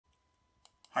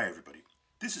Hi everybody,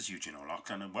 this is Eugene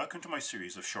O'Loughlin and welcome to my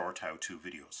series of short how-to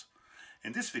videos.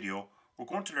 In this video we're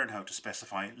going to learn how to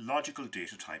specify logical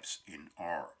data types in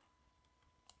R.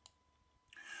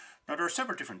 Now there are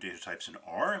several different data types in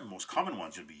R, and most common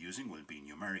ones you'll be using will be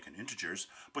numeric and integers,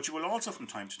 but you will also from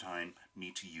time to time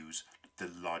need to use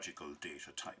the logical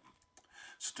data type.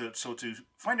 So to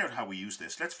find out how we use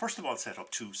this, let's first of all set up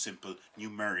two simple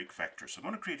numeric vectors. So I'm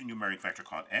going to create a numeric vector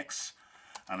called x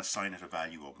and assign it a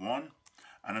value of 1,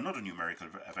 and another numerical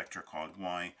vector called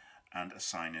y and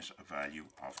assign it a value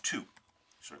of 2.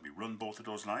 So let me run both of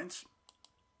those lines.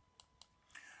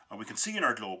 And we can see in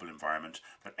our global environment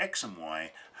that x and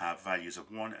y have values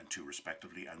of 1 and 2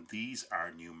 respectively, and these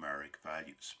are numeric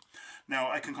values.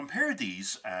 Now I can compare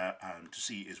these to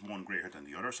see is one greater than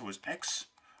the other. So is x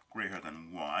greater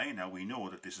than y? Now we know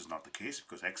that this is not the case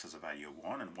because x has a value of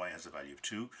 1 and y has a value of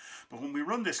 2. But when we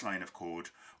run this line of code,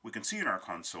 we can see in our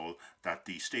console that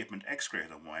the statement x greater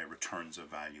than y returns a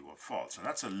value of false. And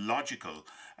that's a logical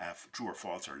true or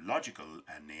false or logical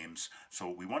names. So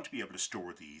we want to be able to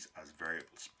store these as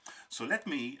variables. So let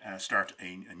me start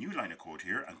a new line of code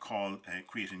here and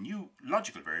create a new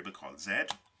logical variable called z.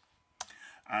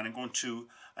 And I'm going to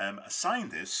assign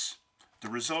this the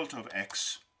result of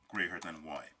x greater than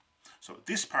y. So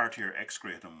this part here, x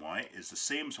greater than y, is the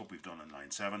same as what we've done in line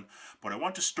 7, but I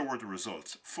want to store the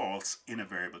results, false, in a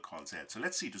variable called z. So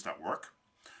let's see, does that work?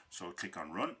 So click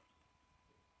on run.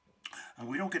 And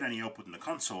we don't get any output in the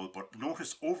console, but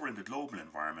notice over in the global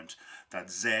environment that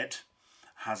z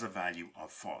has a value of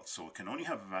false. So it can only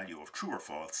have a value of true or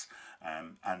false,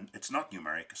 and it's not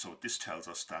numeric, so this tells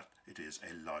us that it is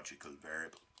a logical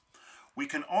variable. We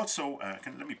can also,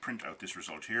 let me print out this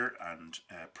result here and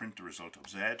print the result of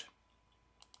z.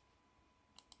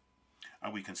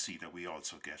 And we can see that we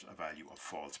also get a value of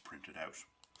false printed out.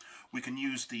 We can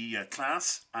use the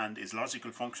class and its logical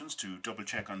functions to double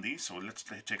check on these. So let's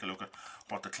take a look at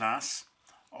what the class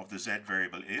of the z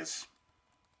variable is.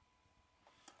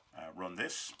 Run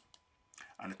this,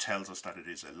 and it tells us that it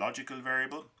is a logical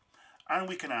variable. And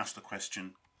we can ask the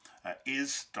question,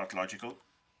 is.logical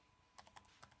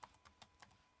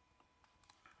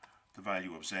the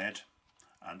value of z,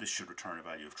 and this should return a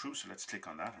value of true. So let's click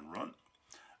on that and run,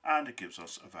 and it gives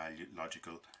us a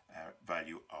logical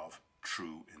value of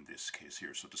true in this case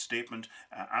here. So the statement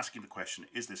asking the question,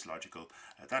 is this logical,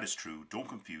 that is true. Don't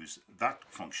confuse that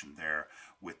function there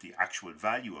with the actual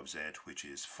value of z, which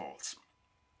is false.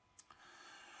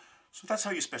 So that's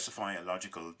how you specify a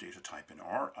logical data type in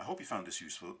R. I hope you found this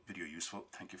video useful.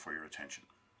 Thank you for your attention.